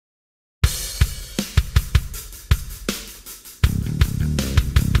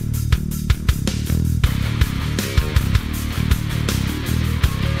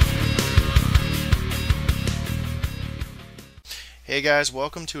Hey guys,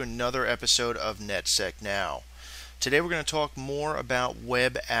 welcome to another episode of NetSec Now. Today we're going to talk more about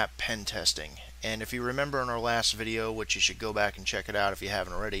web app pen testing. And if you remember in our last video, which you should go back and check it out if you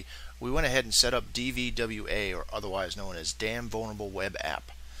haven't already, we went ahead and set up DVWA, or otherwise known as Damn Vulnerable Web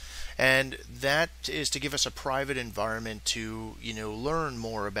App. And that is to give us a private environment to, learn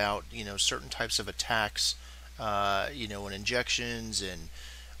more about, certain types of attacks, and injections and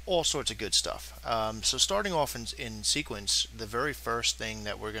all sorts of good stuff. So starting off in sequence, the very first thing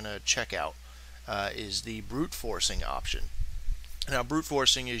that we're going to check out is the brute forcing option. Now, brute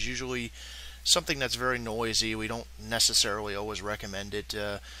forcing is usually something that's very noisy. We don't necessarily always recommend it,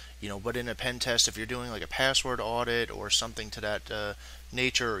 but in a pen test, if you're doing like a password audit or something to that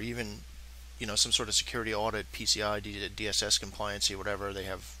nature, or even some sort of security audit, PCI, DSS compliancy, whatever, they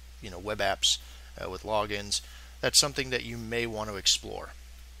have web apps with logins. That's something that you may want to explore.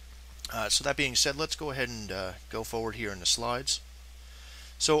 So that being said, let's go ahead and go forward here in the slides.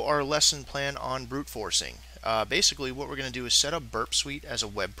 So our lesson plan on brute forcing. Basically what we're going to do is set up Burpsuite as a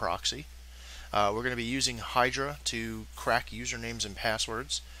web proxy. We're going to be using Hydra to crack usernames and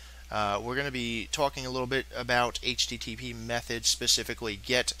passwords. We're going to be talking a little bit about HTTP methods, specifically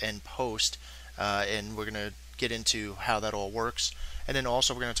get and post, and we're going to get into how that all works. And then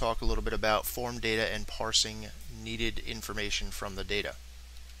also we're going to talk a little bit about form data and parsing needed information from the data.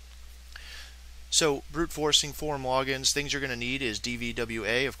 So brute forcing form logins, things you're going to need is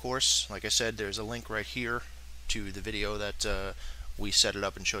DVWA, of course. Like I said, there's a link right here to the video that we set it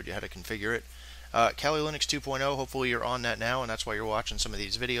up and showed you how to configure it. Kali Linux 2.0, hopefully you're on that now, and that's why you're watching some of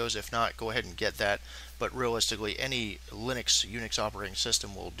these videos. If not, go ahead and get that. But realistically, any Linux, Unix operating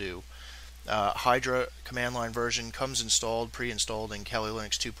system will do. Hydra command line version comes installed, pre-installed in Kali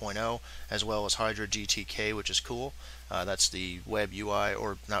Linux 2.0, as well as Hydra GTK, which is cool. That's the web UI,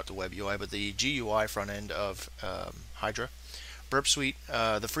 or not the web UI, but the GUI front end of Hydra. Burpsuite,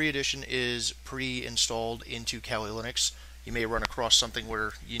 the free edition, is pre-installed into Kali Linux. You may run across something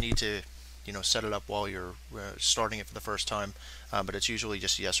where you need to set it up while you're starting it for the first time, but it's usually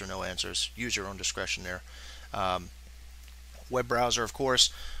just yes or no answers. Use your own discretion there. Web browser, of course,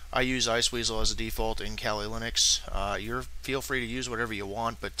 I use Iceweasel as a default in Kali Linux. Feel free to use whatever you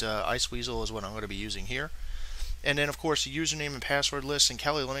want, but Iceweasel is what I'm going to be using here. And then, of course, the username and password list, and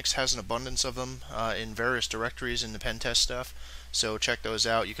Kali Linux has an abundance of them in various directories in the pen test stuff, so check those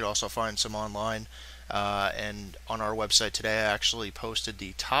out. You could also find some online, and on our website today I actually posted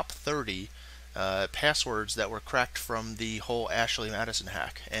the top 30 passwords that were cracked from the whole Ashley Madison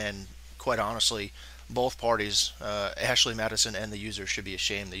hack, and quite honestly, both parties, Ashley Madison and the users, should be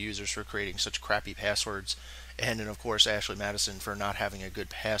ashamed. The users for creating such crappy passwords, and then of course Ashley Madison for not having a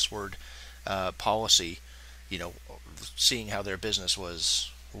good password policy, seeing how their business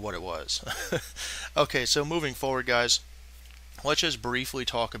was what it was. Okay, so moving forward, guys, let's just briefly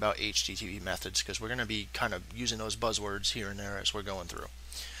talk about HTTP methods, because we're going to be kind of using those buzzwords here and there as we're going through.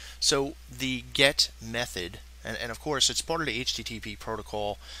 So the get method, and of course it's part of the HTTP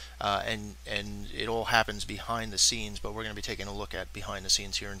protocol, and it all happens behind the scenes, but we're going to be taking a look at behind the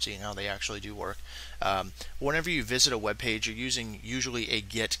scenes here and seeing how they actually do work. Whenever you visit a web page, you're using usually a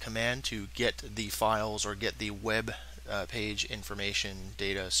get command to get the files or get the web page information,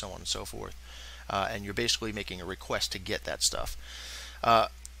 data, so on and so forth, and you're basically making a request to get that stuff.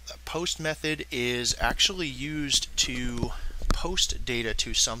 Post method is actually used to post data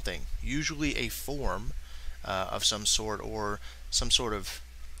to something, usually a form of some sort, or some sort of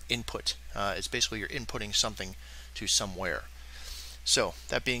input. It's basically you're inputting something to somewhere. So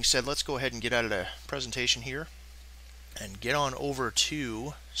that being said, let's go ahead and get out of the presentation here and get on over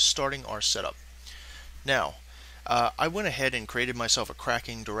to starting our setup. Now, I went ahead and created myself a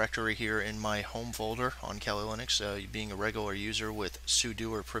cracking directory here in my home folder on Kali Linux, being a regular user with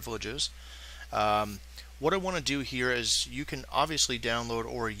sudo or privileges. What I want to do here is you can obviously download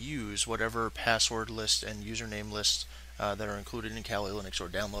or use whatever password list and username lists that are included in Kali Linux, or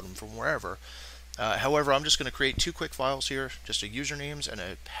download them from wherever. However, I'm just going to create two quick files here, just a usernames and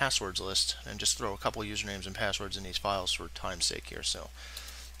a passwords list, and just throw a couple of usernames and passwords in these files for time's sake here. So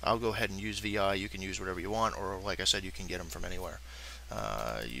I'll go ahead and use VI. You can use whatever you want, or like I said, you can get them from anywhere.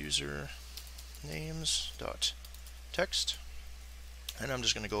 Usernames.text, and I'm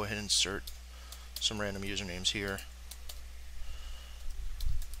just going to go ahead and insert some random usernames here.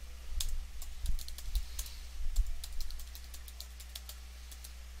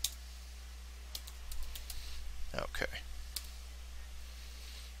 Okay.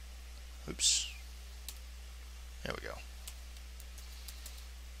 Oops. There we go.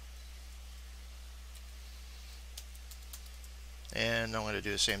 And I'm going to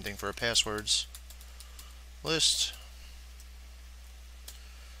do the same thing for a passwords list.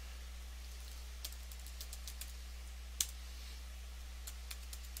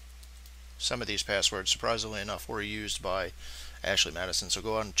 some of these passwords, surprisingly enough, were used by Ashley Madison. So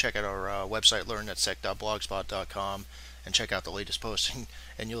go out and check out our website, learnthatsec.blogspot.com, and check out the latest posting,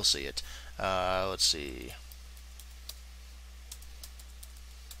 and you'll see it. Let's see.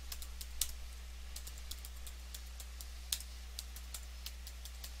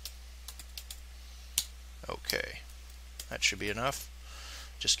 Okay, that should be enough.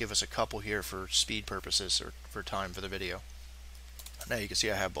 Just give us a couple here for speed purposes or for time for the video. Now you can see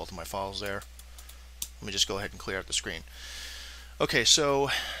I have both of my files there. Let me just go ahead and clear out the screen. Okay, so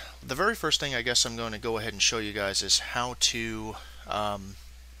the very first thing I guess I'm going to go ahead and show you guys is how to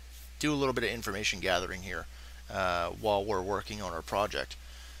do a little bit of information gathering here while we're working on our project.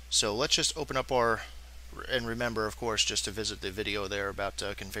 So let's just open up our, and remember of course just to visit the video there about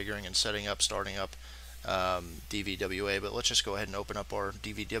configuring and setting up, starting up DVWA, but let's just go ahead and open up our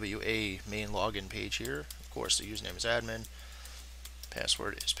DVWA main login page here. Of course the username is admin,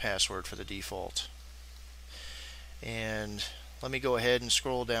 password is password for the default. And let me go ahead and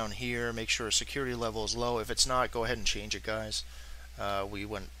scroll down here, make sure security level is low. If it's not, go ahead and change it, guys. We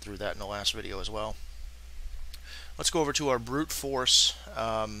went through that in the last video as well. Let's go over to our brute force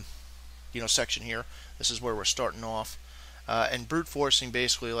section here. This is where we're starting off. And brute forcing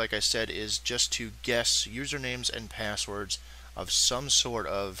basically, like I said, is just to guess usernames and passwords of some sort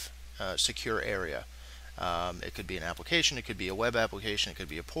of secure area. It could be an application, it could be a web application, it could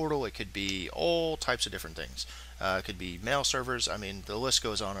be a portal, it could be all types of different things. It could be mail servers. I mean, the list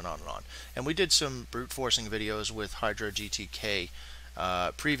goes on and on and on. And we did some brute forcing videos with Hydra GTK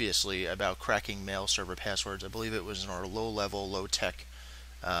previously about cracking mail server passwords. I believe it was in our low-level, low-tech,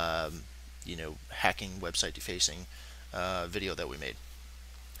 hacking, website defacing video that we made.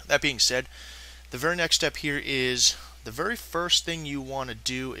 That being said, the very next step here is the very first thing you want to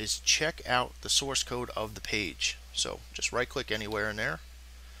do is check out the source code of the page. So just right-click anywhere in there,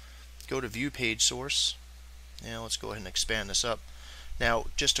 go to View Page Source. Now let's go ahead and expand this up. Now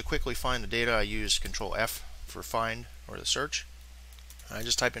just to quickly find the data, I use Control F for find or the search. I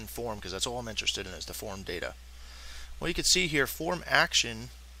just type in form because that's all I'm interested in is the form data. Well, you can see here form action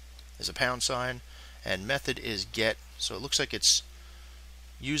is a £, and method is get. So it looks like it's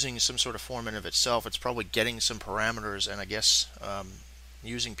using some sort of form in of itself. It's probably getting some parameters, and I guess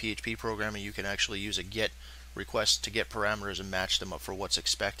using PHP programming you can actually use a get request to get parameters and match them up for what's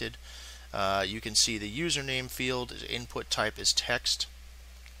expected. You can see the username field, input type is text,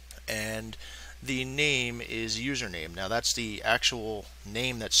 and the name is username. Now that's the actual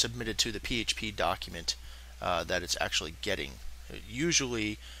name that's submitted to the PHP document that it's actually getting.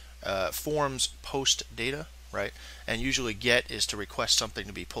 Usually forms post data, right? And usually get is to request something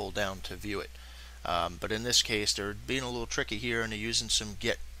to be pulled down to view it. But in this case, they're being a little tricky here, and they're using some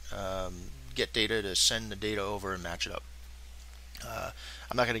get data to send the data over and match it up.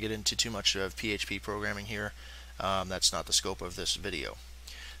 I'm not going to get into too much of PHP programming here. That's not the scope of this video.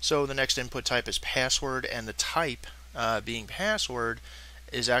 So the next input type is password, and the type being password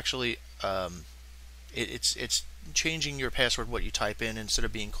is actually it's changing your password, what you type in. Instead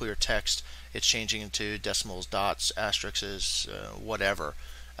of being clear text, it's changing into decimals, dots, asterisks, whatever,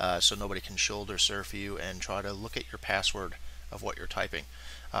 so nobody can shoulder surf you and try to look at your password of what you're typing.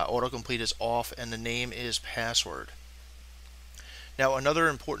 Autocomplete is off, and the name is password. Now another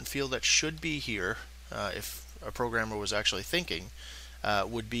important field that should be here, if a programmer was actually thinking,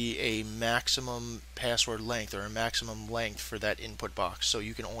 would be a maximum password length or a maximum length for that input box. So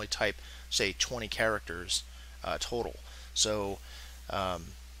you can only type, say, 20 characters total. So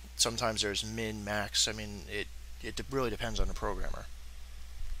sometimes there's min, max. I mean, it really depends on the programmer.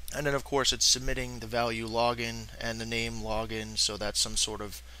 And then of course it's submitting the value login and the name login, so that's some sort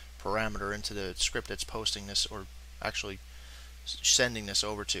of parameter into the script that's posting this or actually sending this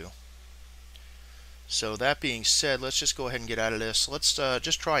over to. So that being said, let's just go ahead and get out of this. Let's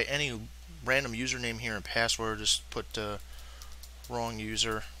just try any random username here and password. Just put wrong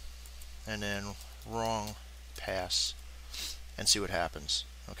user and then wrong pass and see what happens.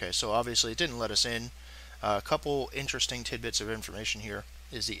 Okay, so obviously it didn't let us in. A couple interesting tidbits of information here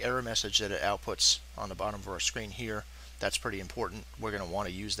is the error message that it outputs on the bottom of our screen here. That's pretty important. We're going to want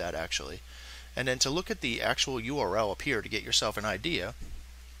to use that actually. And then to look at the actual URL up here to get yourself an idea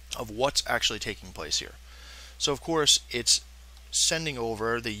of what's actually taking place here. So of course it's sending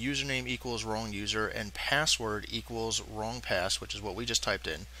over the username equals wrong user and password equals wrong pass, which is what we just typed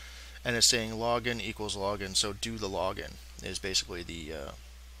in, and it's saying login equals login. So do the login is basically the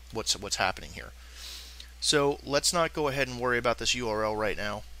what's happening here. So let's not go ahead and worry about this URL right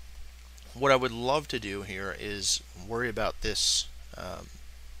now. What I would love to do here is worry about this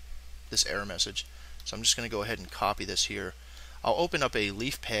this error message. So I'm just going to go ahead and copy this here. I'll open up a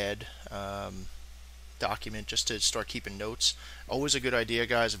LeafPad document just to start keeping notes. Always a good idea,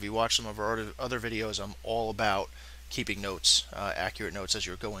 guys. If you watch some of our other videos, I'm all about keeping notes, accurate notes as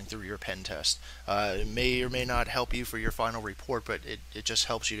you're going through your pen test. It may or may not help you for your final report, but it just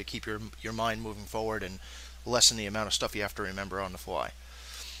helps you to keep your mind moving forward and lessen the amount of stuff you have to remember on the fly.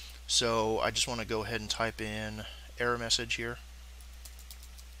 So I just want to go ahead and type in error message here.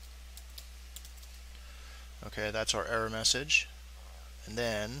 Okay, that's our error message. And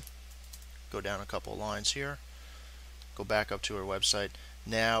then go down a couple of lines here, go back up to our website.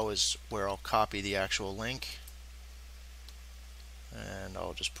 Now is where I'll copy the actual link, and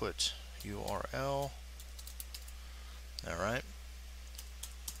I'll just put URL. Alright,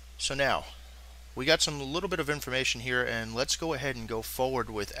 so now we got some little bit of information here, and let's go ahead and go forward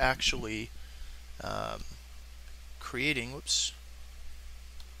with actually creating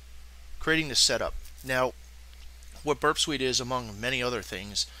the setup. Now, what Burpsuite is, among many other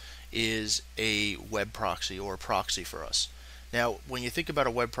things, is a web proxy, or a proxy for us. Now, when you think about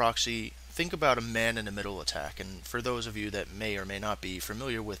a web proxy, think about a man-in-the-middle attack. And for those of you that may or may not be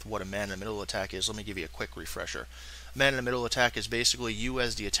familiar with what a man-in-the-middle attack is, let me give you a quick refresher. A man-in-the-middle attack is basically you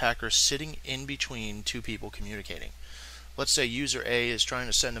as the attacker sitting in between two people communicating. Let's say user A is trying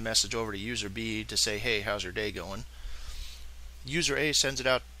to send a message over to user B to say, hey, how's your day going? User A sends it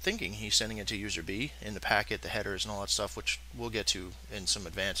out thinking he's sending it to user B in the packet, the headers, and all that stuff, which we'll get to in some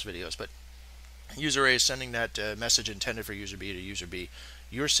advanced videos. But user A is sending that message intended for user B to user B.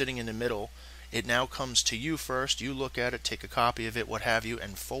 You're sitting in the middle. It now comes to you first. You look at it, take a copy of it, what have you,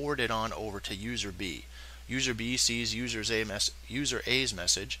 and forward it on over to user B. User B sees user A's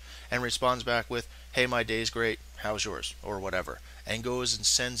message and responds back with, hey, my day's great, how's yours, or whatever, and goes and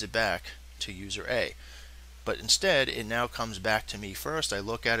sends it back to user A. But instead, it now comes back to me first. I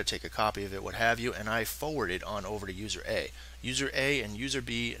look at it, take a copy of it, what have you, and I forward it on over to user A. User A and user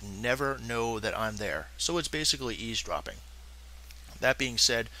B never know that I'm there, so it's basically eavesdropping. That being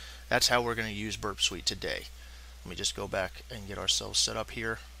said, that's how we're going to use Burpsuite today. Let me just go back and get ourselves set up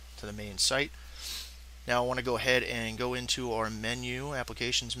here to the main site. Now I want to go ahead and go into our menu,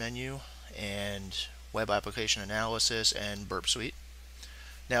 applications menu, and web application analysis and Burpsuite.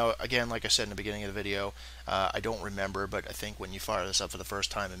 Now, again, like I said in the beginning of the video, I don't remember, but I think when you fire this up for the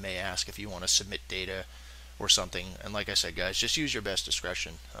first time, it may ask if you want to submit data or something. And like I said, guys, just use your best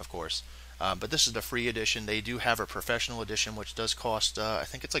discretion, of course. But this is the free edition. They do have a professional edition, which does cost, I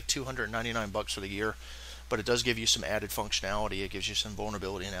think it's like $299 for the year, but it does give you some added functionality. It gives you some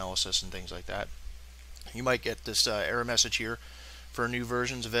vulnerability analysis and things like that. You might get this error message here for new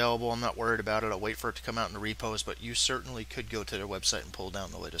versions available. I'm not worried about it. I'll wait for it to come out in the repos, but you certainly could go to their website and pull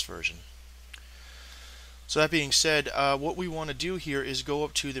down the latest version. So that being said, what we want to do here is go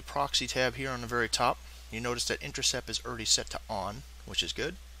up to the proxy tab here on the very top. You notice that intercept is already set to on, which is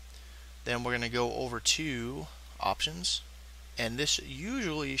good. Then we're going to go over to options, and this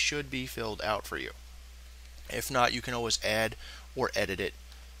usually should be filled out for you. If not, you can always add or edit it.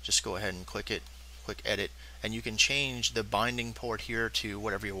 Just go ahead and click it, click edit, and you can change the binding port here to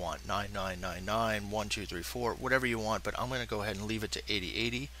whatever you want, 9999, 1234, whatever you want, but I'm going to go ahead and leave it to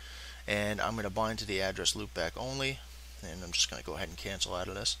 8080, and I'm going to bind to the address loopback only, and I'm just going to go ahead and cancel out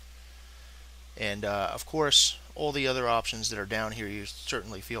of this. And of course, all the other options that are down here, you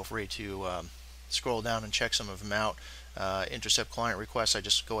certainly feel free to scroll down and check some of them out. Intercept client requests, I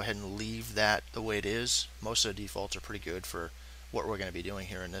just go ahead and leave that the way it is. Most of the defaults are pretty good for what we're going to be doing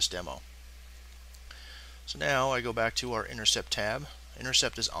here in this demo. So now I go back to our intercept tab.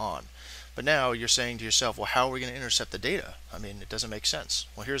 Intercept is on. But now you're saying to yourself, well, how are we going to intercept the data? I mean, it doesn't make sense.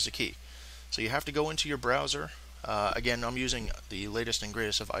 Well, here's the key. So you have to go into your browser. Again, I'm using the latest and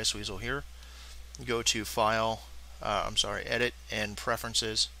greatest of Iceweasel here. Go to File, Edit and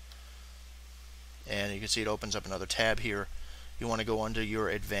Preferences, and you can see it opens up another tab here. You want to go under your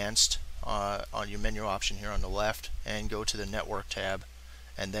Advanced on your menu option here on the left, and go to the Network tab,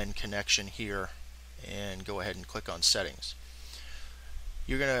 and then Connection here, and go ahead and click on Settings.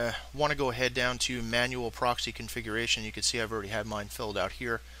 You're going to want to go ahead down to Manual Proxy Configuration. You can see I've already had mine filled out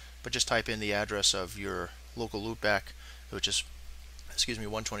here, but just type in the address of your local loopback, which is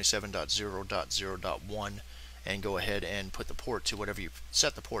 127.0.0.1, and go ahead and put the port to whatever you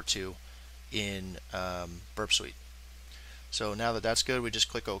set the port to in Burpsuite. So now that that's good, we just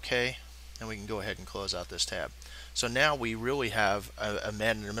click OK, and we can go ahead and close out this tab. So now we really have a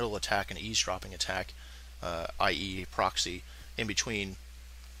man-in-the-middle attack, an eavesdropping attack, i.e. proxy, in between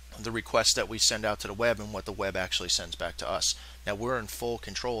the requests that we send out to the web and what the web actually sends back to us. Now we're in full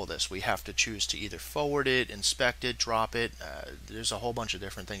control of this. We have to choose to either forward it, inspect it, drop it. There's a whole bunch of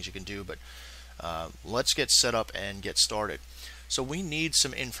different things you can do, but Let's get set up and get started. So we need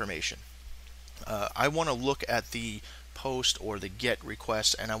some information. I want to look at the post or the get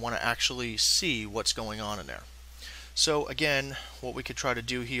request, and I want to actually see what's going on in there. So again, what we could try to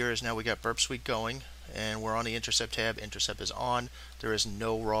do here is, now we got Burpsuite going and we're on the intercept tab. Intercept is on. There is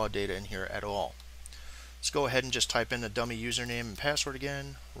no raw data in here at all. Let's go ahead and just type in the dummy username and password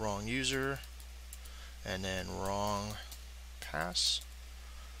again. Wrong user, and then wrong pass,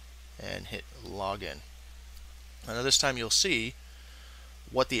 and hit login. Now this time you'll see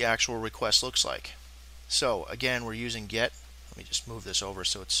what the actual request looks like. So again, we're using get. Let me just move this over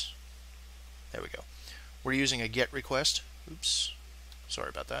so it's, there we go. We're using a get request. Oops, sorry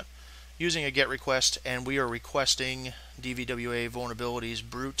about that. Using a get request, and we are requesting DVWA vulnerabilities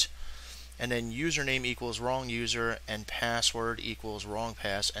brute, and then username equals wrong user, and password equals wrong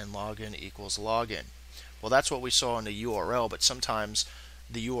pass, and login equals login. Well, that's what we saw in the URL, but sometimes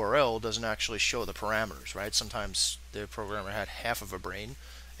the URL doesn't actually show the parameters, right? Sometimes the programmer had half of a brain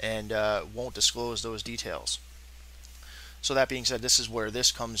and won't disclose those details. So that being said, this is where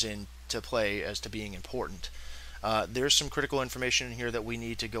this comes in to play as to being important. There's some critical information in here that we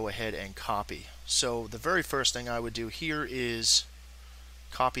need to go ahead and copy. So the very first thing I would do here is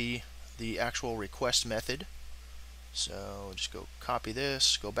copy the actual request method. So just go copy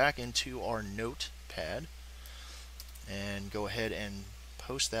this, go back into our notepad, and go ahead and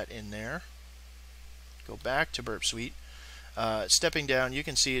post that in there. Go back to Burpsuite. Stepping down, you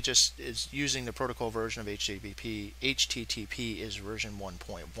can see it just is using the protocol version of HTTP. HTTP is version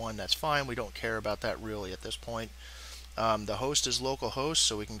 1.1. That's fine. We don't care about that really at this point. The host is localhost,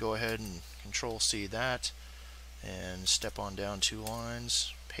 so we can go ahead and Control-C that and step on down 2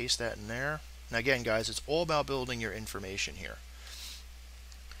 lines, paste that in there. Now again, guys, it's all about building your information here.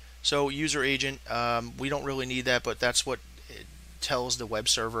 So user agent, we don't really need that, but that's what it tells the web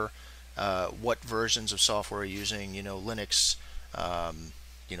server what versions of software we're using, Linux,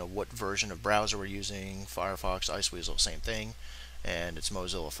 what version of browser we're using, Firefox, Iceweasel, same thing, and it's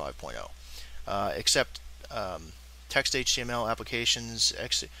Mozilla 5.0. Except text HTML applications,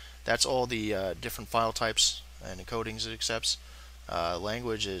 that's all the different file types and encodings it accepts.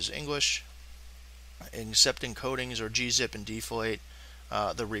 Language is English. Except encodings or gzip and deflate.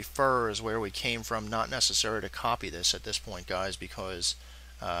 The refer is where we came from. Not necessary to copy this at this point, guys, because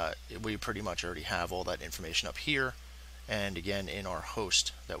we pretty much already have all that information up here, and again in our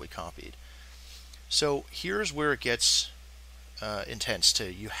host that we copied. So here's where it gets intense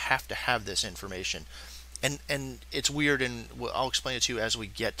too. You have to have this information, and it's weird, and I'll explain it to you as we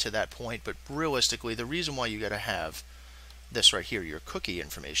get to that point. But realistically, the reason why you got to have this right here, your cookie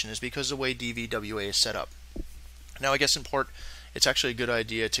information, is because the way DVWA is set up. Now I guess in part it's actually a good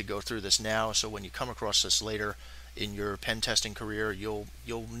idea to go through this now, so when you come across this later in your pen testing career, you'll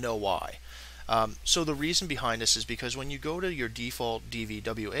know why. So the reason behind this is because when you go to your default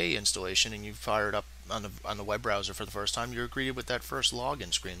DVWA installation and you fire it up on the web browser for the first time, you're greeted with that first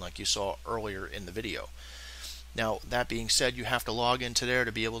login screen like you saw earlier in the video. Now that being said, you have to log into there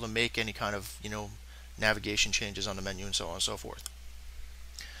to be able to make any kind of navigation changes on the menu and so on and so forth.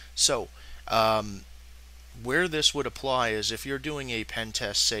 So where this would apply is if you're doing a pen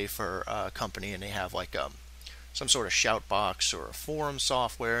test, say for a company, and they have like some sort of shout box or a forum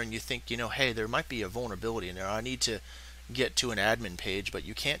software, and you think, hey, there might be a vulnerability in there. I need to get to an admin page, but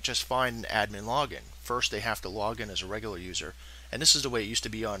you can't just find an admin login. First, they have to log in as a regular user, and this is the way it used to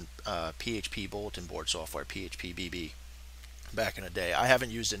be on PHP bulletin board software, PHP BB, back in the day. I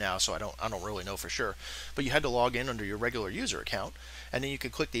haven't used it now, so I don't really know for sure. But you had to log in under your regular user account, and then you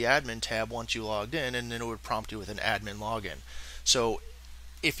could click the admin tab once you logged in, and then it would prompt you with an admin login. So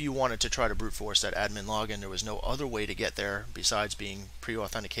if you wanted to try to brute force that admin login, there was no other way to get there besides being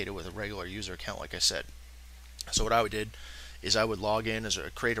pre-authenticated with a regular user account, like I said. So what I did is I would log in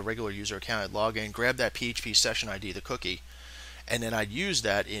create a regular user account. I'd log in, grab that PHP session ID, the cookie, and then I'd use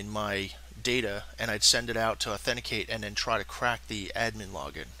that in my data, and I'd send it out to authenticate and then try to crack the admin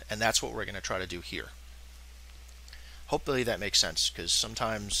login. And that's what we're going to try to do here. Hopefully that makes sense, because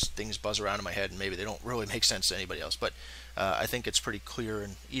sometimes things buzz around in my head and maybe they don't really make sense to anybody else, but I think it's pretty clear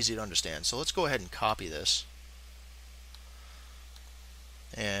and easy to understand. So let's go ahead and copy this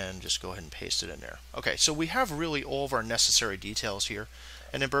and just go ahead and paste it in there. Okay, so we have really all of our necessary details here,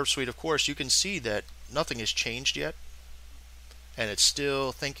 and in Burpsuite, of course, you can see that nothing has changed yet, and it's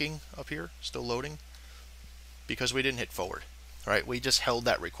still thinking up here, still loading, because we didn't hit forward. Right? We just held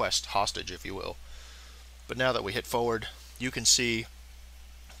that request hostage, if you will. But now that we hit forward, you can see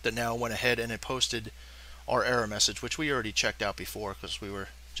that now it went ahead and it posted our error message, which we already checked out before because we were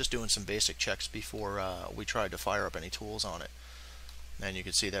just doing some basic checks before we tried to fire up any tools on it. and you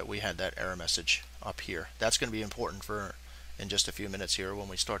can see that we had that error message up here. That's going to be important for in just a few minutes here when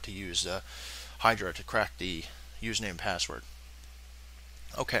we start to use Hydra to crack the username and password.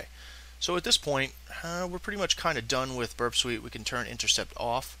 Okay, so at this point we're pretty much kind of done with Burpsuite. We can turn intercept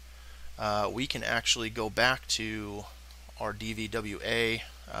off. We can actually go back to our DVWA,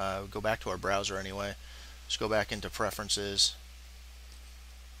 go back to our browser anyway. Just go back into preferences,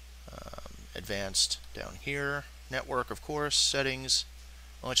 advanced down here, network of course, settings.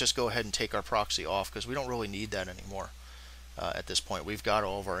 Let's just go ahead and take our proxy off because we don't really need that anymore. At this point we've got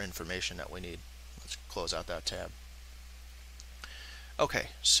all of our information that we need. Let's close out that tab. Okay,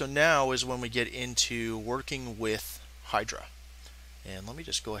 so now is when we get into working with Hydra. And let me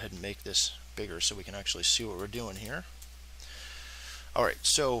just go ahead and make this bigger so we can actually see what we're doing here. Alright,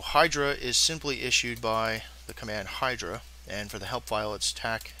 so Hydra is simply issued by the command Hydra, and for the help file it's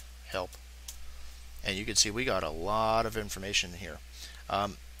tac help. And you can see we got a lot of information here.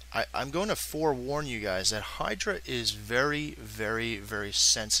 I'm going to forewarn you guys that Hydra is very, very, very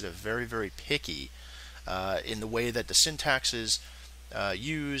sensitive, very, very picky in the way that the syntax is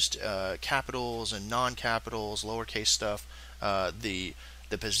used, capitals and non-capitals, lowercase stuff, the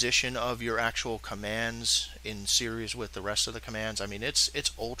position of your actual commands in series with the rest of the commands. I mean,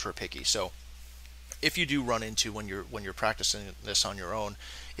 it's ultra picky. So if you do run into, when you're practicing this on your own,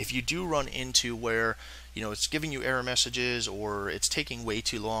 if you do run into where it's giving you error messages or it's taking way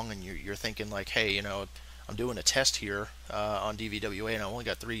too long and you're thinking like, hey, I'm doing a test here on DVWA and I only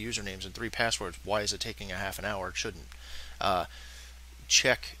got 3 usernames and 3 passwords, why is it taking a half an hour? It shouldn't.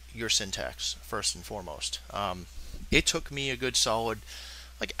 Check your syntax first and foremost. It took me a good solid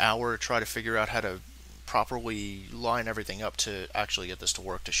hour to try to figure out how to properly line everything up to actually get this to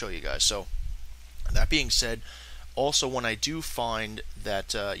work to show you guys. So that being said, also when I do find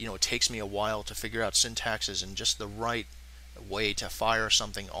that it takes me a while to figure out syntaxes and just the right way to fire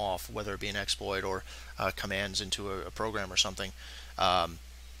something off, whether it be an exploit or commands into a program or something, I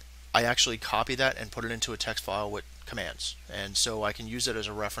actually copy that and put it into a text file with commands, and so I can use it as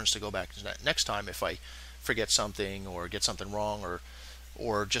a reference to go back to that next time if I forget something or get something wrong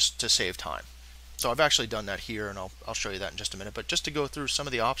or just to save time. So I've actually done that here, and I'll show you that in just a minute. But just to go through some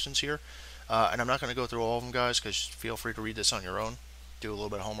of the options here, and I'm not going to go through all of them, guys, because feel free to read this on your own, do a little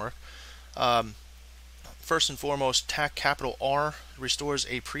bit of homework. First and foremost, tac capital R restores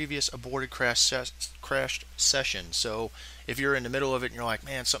a previous aborted crashed session. So if you're in the middle of it and you're like,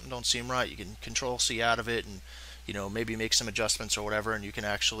 man, something don't seem right, you can Control C out of it and maybe make some adjustments or whatever, and you can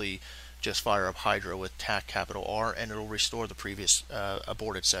actually just fire up Hydra with tac capital R and it'll restore the previous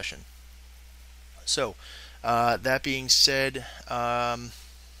aborted session. So that being said,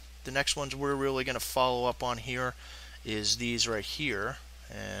 the next ones we're really going to follow up on here is these right here,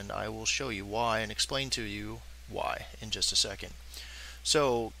 and I will show you why and explain to you why in just a second.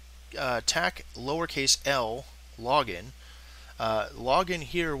 So tac lowercase l login. Login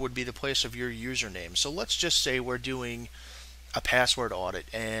here would be the place of your username. So let's just say we're doing a password audit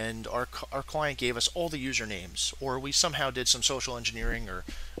and our client gave us all the usernames, or we somehow did some social engineering or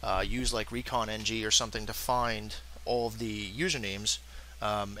use like ReconNG or something to find all of the usernames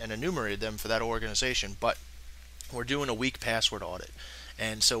and enumerated them for that organization, but we're doing a weak password audit.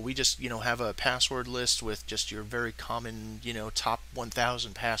 And so we just have a password list with just your very common top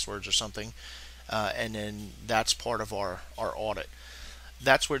 1,000 passwords or something, and then that's part of our audit.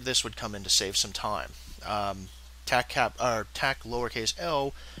 That's where this would come in to save some time. Tac lowercase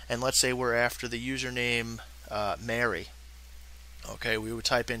l, and let's say we're after the username Mary. Okay, we would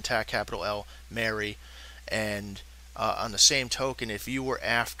type in tac capital L Mary, and on the same token, if you were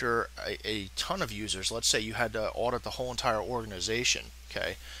after a ton of users, let's say you had to audit the whole entire organization,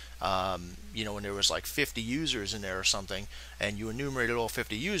 okay, when there was like 50 users in there or something, and you enumerated all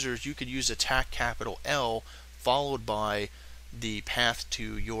 50 users, you could use a tac capital L followed by the path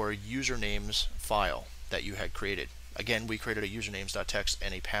to your usernames file that you had created. Again, we created a usernames.txt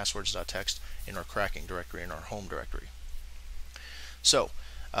and a passwords.txt in our cracking directory, in our home directory. So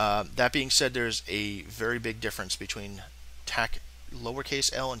that being said, there's a very big difference between tac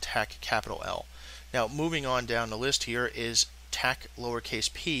lowercase l and tac capital L. Now moving on down the list here is tac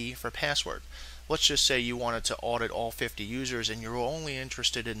lowercase p for password. Let's just say you wanted to audit all 50 users and you're only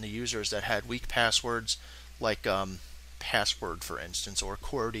interested in the users that had weak passwords, like password for instance, or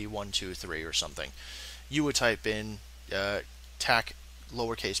QWERTY123 or something. You would type in tac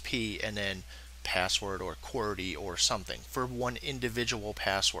lowercase p and then password or QWERTY or something for one individual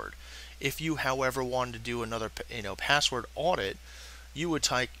password. If you, however, wanted to do another password audit, you would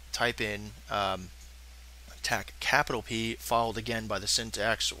type in tac capital P followed again by the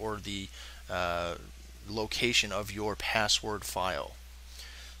syntax or the location of your password file.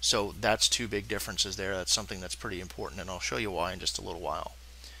 So that's two big differences there. That's something that's pretty important, and I'll show you why in just a little while.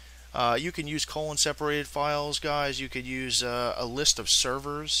 You can use colon separated files, guys. You could use a list of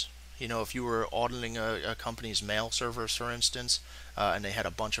servers. You know, if you were auditing a company's mail servers, for instance, and they had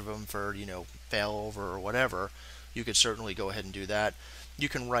a bunch of them for, you know, failover or whatever, you could certainly go ahead and do that. You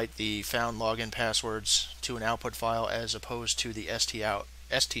can write the found login passwords to an output file as opposed to the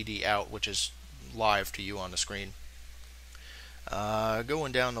std out, which is live to you on the screen.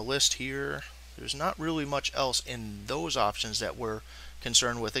 Going down the list here, there's not really much else in those options that we're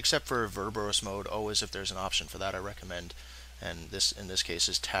concerned with, except for verbose mode. Always, if there's an option for that, I recommend. And this, in this case,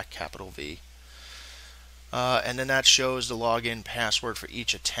 is TAC capital V. And then that shows the login password for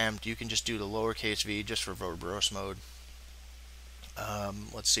each attempt. You can just do the lowercase v just for verbose mode.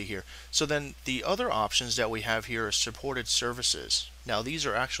 Let's see here. So then the other options that we have here are supported services. Now these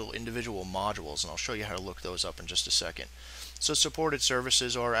are actual individual modules, and I'll show you how to look those up in just a second. So supported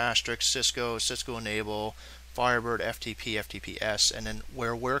services are asterisk, Cisco, Cisco Enable, Firebird, FTP, FTPS, and then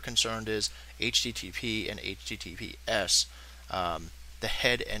where we're concerned is HTTP and HTTPS, the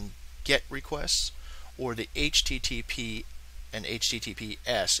head and get requests, or the HTTP and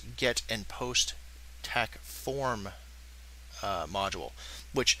HTTPS get and post TAC form module,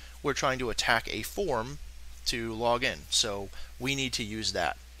 which we're trying to attack a form to log in. So we need to use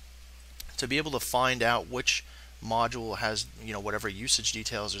that. To be able to find out which module has, you know, whatever usage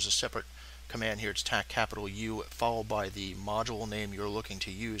details, there's a separate command here. It's TAC capital U followed by the module name you're looking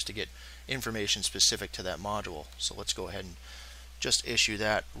to use to get information specific to that module. So let's go ahead and just issue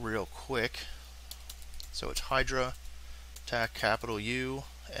that real quick. So it's Hydra, TAC capital U,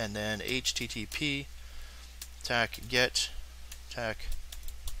 and then HTTP, TAC get, TAC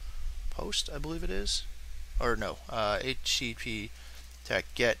post, I believe it is, or no, HTTP, TAC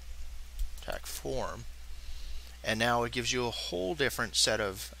get, TAC form, and now it gives you a whole different set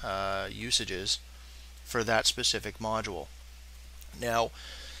of usages for that specific module. Now,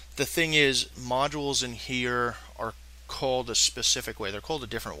 the thing is, modules in here are called a specific way. They're called a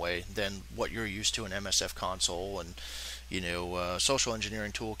different way than what you're used to in MSF console and, you know, social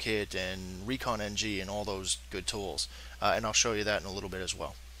engineering toolkit and recon ng and all those good tools, and I'll show you that in a little bit as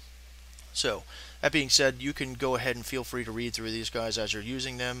well. So that being said, you can go ahead and feel free to read through these guys as you're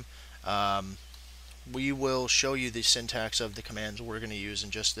using them. We will show you the syntax of the commands we're going to use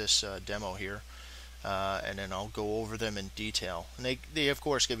in just this demo here, and then I'll go over them in detail, and they of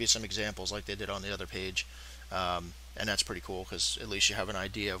course give you some examples like they did on the other page. And that's pretty cool because at least you have an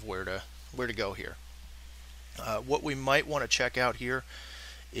idea of where to go here. What we might want to check out here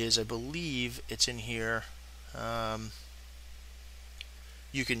is, I believe it's in here.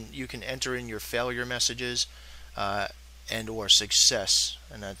 You can enter in your failure messages and or success,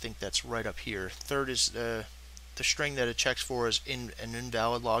 and I think that's right up here. Third is the string that it checks for is an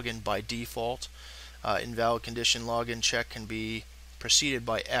invalid login by default. Invalid condition login check can be preceded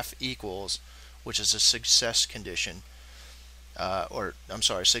by F equals, which is a success condition, or I'm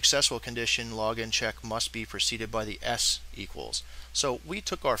sorry, successful condition login check must be preceded by the S equals. So we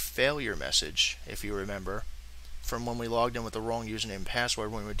took our failure message, if you remember, from when we logged in with the wrong username and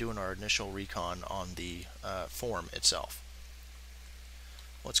password when we were doing our initial recon on the form itself.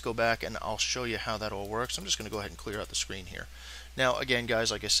 Let's go back and I'll show you how that all works. I'm just going to go ahead and clear out the screen here. Now again,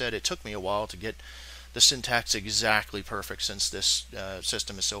 guys, like I said, it took me a while to get the syntax exactly perfect since this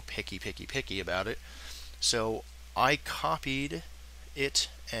system is so picky about it. So I copied it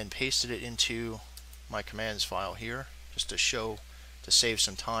and pasted it into my commands file here just to save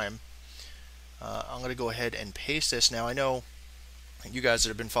some time. I'm going to go ahead and paste this. Now I know you guys that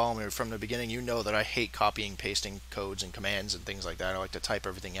have been following me from the beginning, you know that I hate copying, pasting codes and commands and things like that. I like to type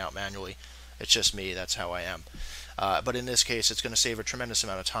everything out manually. It's just me, that's how I am. But in this case, it's going to save a tremendous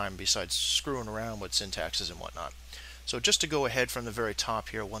amount of time besides screwing around with syntaxes and whatnot. So just to go ahead from the very top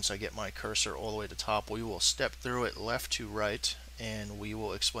here, once I get my cursor all the way to the top, we will step through it left to right, and we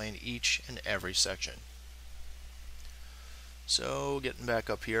will explain each and every section. So getting back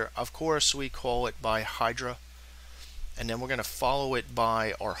up here, of course we call it by Hydra, and then we're going to follow it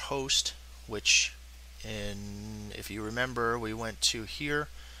by our host, which, if you remember, we went to here,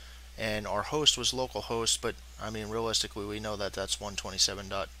 and our host was localhost, but I mean realistically we know that that's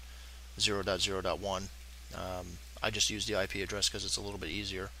 127.0.0.1. I just use the IP address because it's a little bit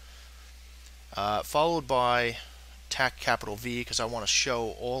easier. Followed by TAC capital V because I want to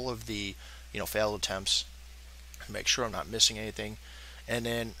show all of the failed attempts and make sure I'm not missing anything. And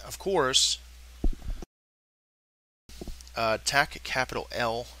then of course TAC capital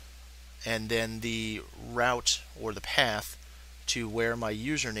L, and then the route or the path to where my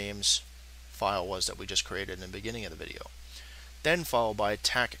username's file was that we just created in the beginning of the video. then followed by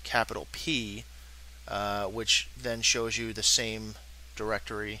tac capital P, which then shows you the same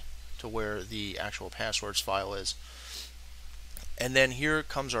directory to where the actual passwords file is. And then here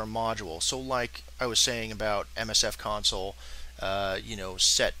comes our module. So like I was saying about MSF console,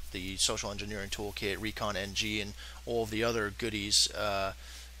 set the social engineering toolkit, recon ng, and all of the other goodies,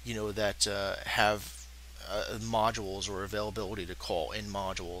 that have modules or availability to call in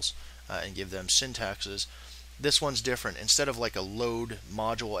modules and give them syntaxes. This one's different. Instead of like a load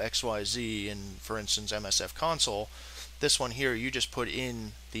module XYZ in, for instance, MSF console, this one here, you just put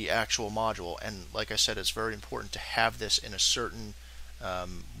in the actual module. And like I said, it's very important to have this in a certain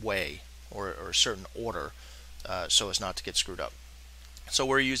way or a certain order so as not to get screwed up. So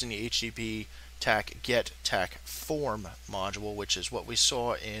we're using the HTTP tac get tac form module, which is what we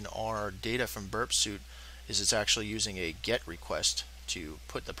saw in our data from Burpsuite. Is it's actually using a get request to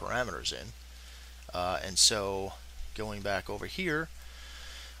put the parameters in. And so going back over here,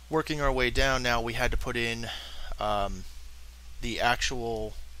 working our way down, now we had to put in the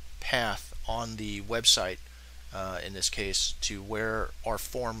actual path on the website, in this case, to where our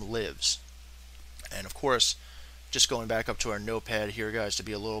form lives. And of course, just going back up to our notepad here, guys, to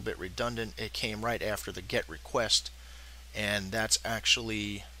be a little bit redundant, it came right after the get request, and that's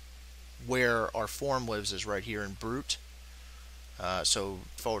actually where our form lives, is right here in brute. So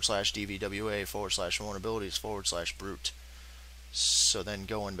 /DVWA /vulnerabilities /brute. So then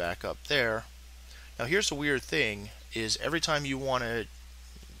going back up there, now here's the weird thing, is every time you want to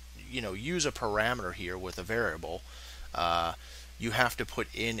use a parameter here with a variable, you have to put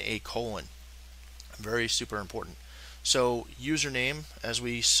in a colon. Very super important. So username, as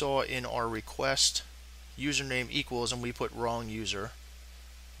we saw in our request, username equals, and we put wrong user.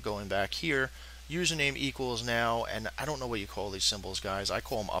 Going back here, username equals now, and I don't know what you call these symbols, guys. I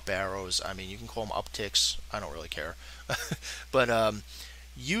call them up arrows. I mean, you can call them upticks. I don't really care. But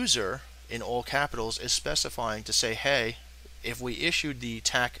user in all capitals is specifying to say, hey, if we issued the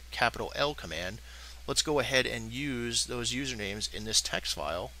tac capital L command, let's go ahead and use those usernames in this text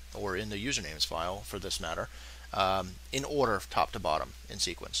file, or in the usernames file for this matter, in order top to bottom in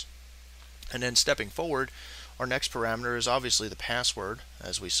sequence. And then stepping forward, our next parameter is obviously the password,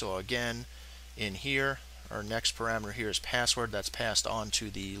 as we saw again in here. Our next parameter here is password. That's passed on to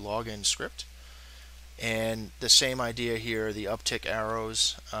the login script. And the same idea here, the uptick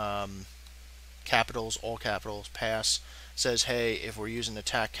arrows, capitals, all capitals, pass, says, hey, if we're using the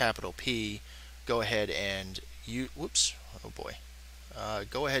tac capital P, go ahead and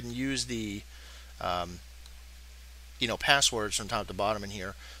go ahead and use the passwords from top to bottom in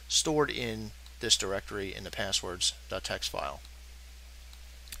here, stored in this directory in the passwords.txt file.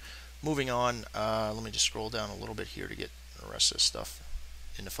 Moving on, let me just scroll down a little bit here to get the rest of this stuff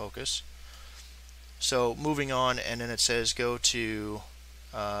into focus. So moving on, and then it says go to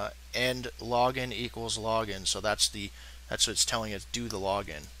end login equals login. So that's what it's telling us, do the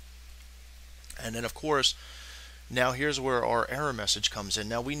login. And then of course, now here's where our error message comes in.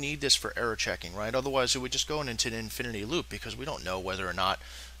 Now we need this for error checking, right? Otherwise it would just go into an infinity loop, because we don't know whether or not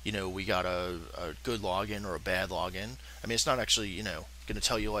we got a good login or a bad login. I mean, it's not actually going to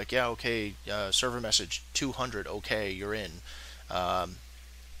tell you like, yeah, okay, server message 200, okay, you're in.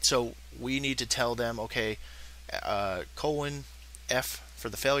 So we need to tell them, okay, colon F for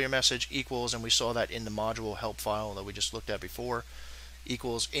the failure message equals, and we saw that in the module help file that we just looked at before,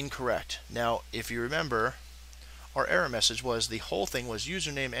 equals incorrect. Now if you remember, our error message was the whole thing was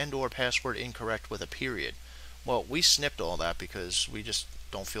username and or password incorrect with a period. Well, we snipped all that because we just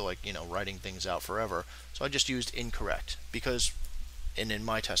don't feel like writing things out forever, so I just used incorrect, because and in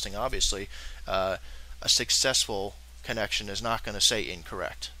my testing obviously a successful connection is not going to say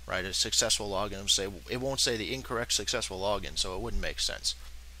incorrect, right? A successful login it won't say the incorrect successful login, so it wouldn't make sense.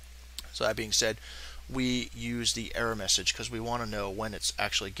 So that being said, we use the error message because we want to know when it's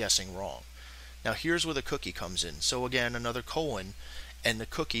actually guessing wrong. Now here's where the cookie comes in. So again, another colon, and the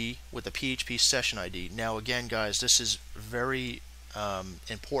cookie with the PHP session ID. Now again, guys, this is very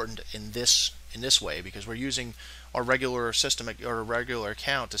important in this way, because we're using our regular system or a regular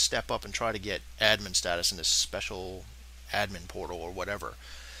account to step up and try to get admin status in this special admin portal or whatever.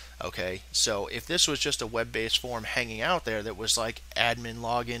 Okay, so if this was just a web-based form hanging out there that was like admin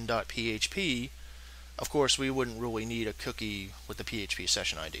login.php, of course we wouldn't really need a cookie with the PHP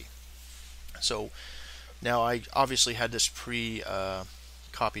session ID. So now I obviously had this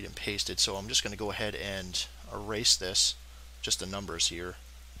copied and pasted, so I'm just going to go ahead and erase this, just the numbers here.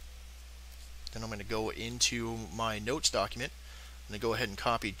 Then I'm going to go into my notes document. I'm going to go ahead and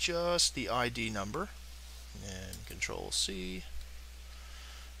copy just the ID number, and Control C,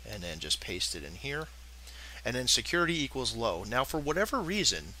 and then just paste it in here. and then security equals low. Now, for whatever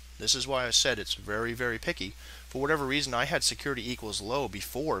reason, this is why I said it's very, very picky. For whatever reason, I had security equals low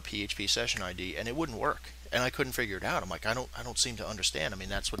before PHP session ID, and it wouldn't work, and I couldn't figure it out. I'm like, I don't seem to understand. I mean,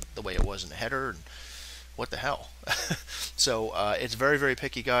 that's the way it was in the header, and what the hell? So it's very, very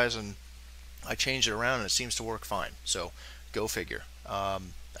picky, guys, and I changed it around, and it seems to work fine. So go figure.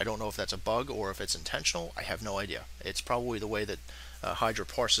 I don't know if that's a bug or if it's intentional. I have no idea. It's probably the way that Hydra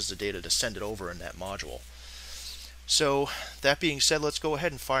parses the data to send it over in that module. So that being said, let's go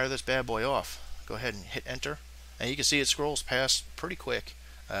ahead and fire this bad boy off. Go ahead and hit enter, and you can see it scrolls past pretty quick.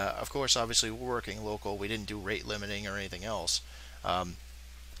 Of course, obviously we're working local. We didn't do rate limiting or anything else.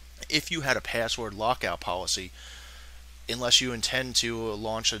 If you had a password lockout policy, unless you intend to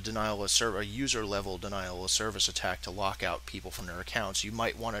launch a denial of service, a user level denial of service attack to lock out people from their accounts, you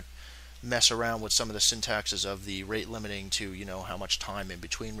might want to mess around with some of the syntaxes of the rate limiting to, you know, how much time in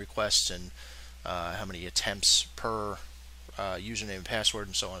between requests and how many attempts per username and password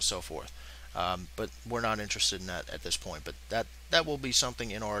and so on and so forth. But we're not interested in that at this point. But that will be something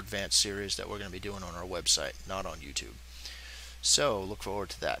in our advanced series that we're going to be doing on our website, not on YouTube. So look forward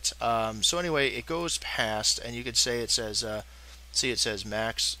to that. So anyway, it goes past, and you could say it says, see, it says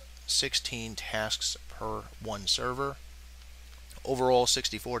max 16 tasks per one server. Overall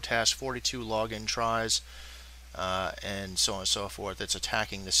 64 tasks, 42 login tries, and so on and so forth. It's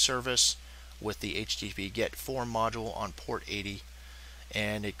attacking the service with the HTTP GET form module on port 80,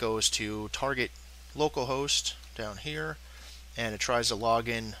 and it goes to target localhost down here, and it tries to log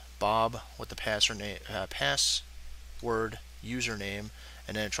in Bob with the password username,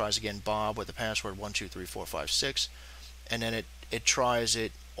 and then it tries again Bob with the password 123456, and then it tries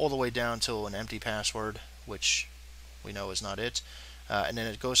it all the way down to an empty password, which we know is not it. And then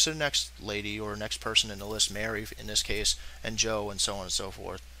it goes to the next lady or next person in the list, Mary in this case, and Joe, and so on and so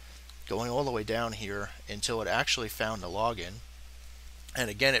forth, going all the way down here until it actually found the login. And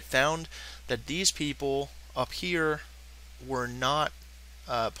again, it found that these people up here were not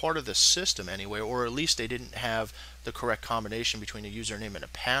part of the system anyway, or at least they didn't have the correct combination between a username and a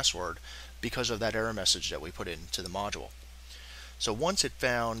password because of that error message that we put into the module. So once it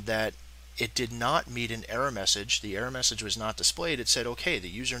found that it did not meet an error message, the error message was not displayed, it said, okay,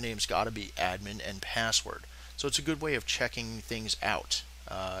 the username's got to be admin and password. So it's a good way of checking things out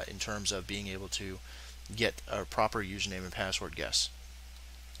in terms of being able to get a proper username and password guess.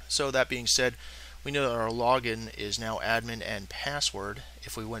 So that being said, we know that our login is now admin and password.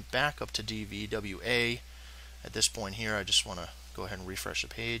 If we went back up to DVWA, at this point here, I just want to go ahead and refresh the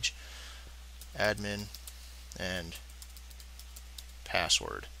page. Admin and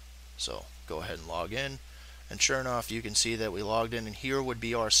password. So go ahead and log in, and sure enough, you can see that we logged in, and here would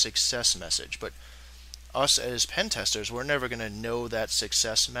be our success message. But us as pen testers, we're never going to know that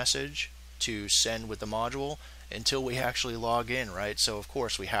success message to send with the module until we actually log in, right? So of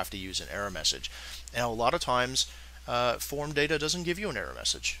course we have to use an error message. And a lot of times form data doesn't give you an error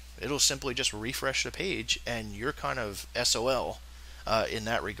message. It'll simply just refresh the page, and you're kind of SOL in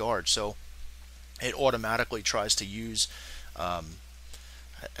that regard. So it automatically tries to use, I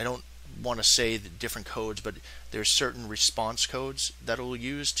don't want to say the different codes, but there's certain response codes that it'll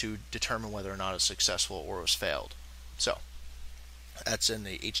use to determine whether or not it's successful or it's failed. So that's in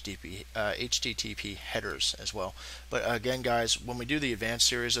the HTTP headers as well. But again, guys, when we do the advanced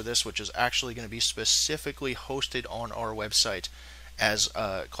series of this, which is actually going to be specifically hosted on our website as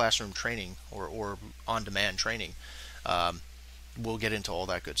classroom training or on-demand training, we'll get into all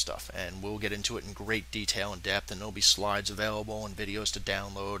that good stuff, and we'll get into it in great detail and depth, and there'll be slides available and videos to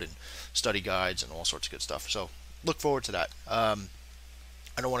download and study guides and all sorts of good stuff. So look forward to that. I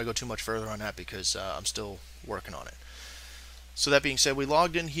don't want to go too much further on that because I'm still working on it. So that being said, we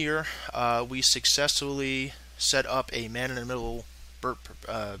logged in here. We successfully set up a man-in-the-middle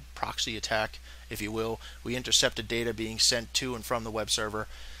proxy attack, if you will. We intercepted data being sent to and from the web server.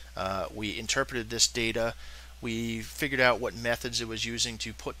 We interpreted this data. We figured out what methods it was using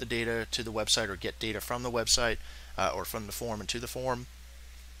to put the data to the website or get data from the website or from the form into the form.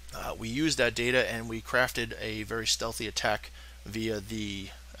 We used that data, and we crafted a very stealthy attack via the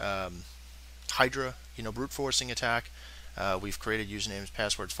Hydra, brute forcing attack. We've created usernames,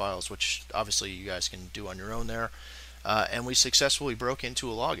 passwords, files, which obviously you guys can do on your own there. And we successfully broke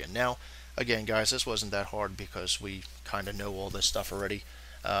into a login. Now, again, guys, this wasn't that hard because we kind of know all this stuff already.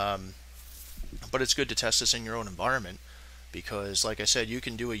 But it's good to test this in your own environment because, like I said, you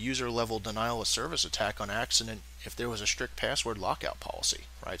can do a user-level denial of service attack on accident if there was a strict password lockout policy,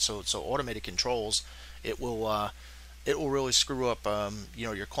 right? So automated controls, it will really screw up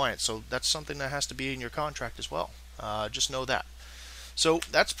your client. So that's something that has to be in your contract as well. Just know that. So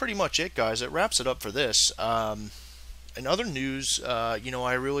that's pretty much it, guys. It wraps it up for this. In other news,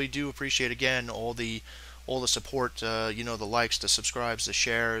 I really do appreciate again all the support, the likes, the subscribes, the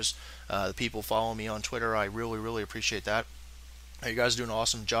shares, the people following me on Twitter. I really appreciate that. You guys are doing an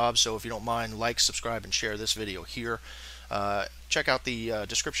awesome job, so if you don't mind, like, subscribe, and share this video here. Check out the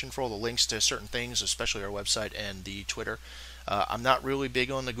description for all the links to certain things, especially our website and the Twitter. I'm not really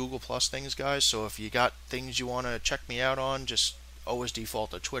big on the Google Plus things, guys, so if you got things you want to check me out on, just always default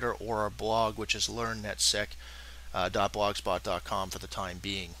to Twitter or our blog, which is learnnetsec.blogspot.com for the time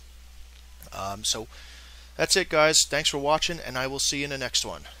being. So that's it, guys. Thanks for watching, and I will see you in the next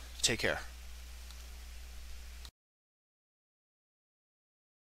one. Take care.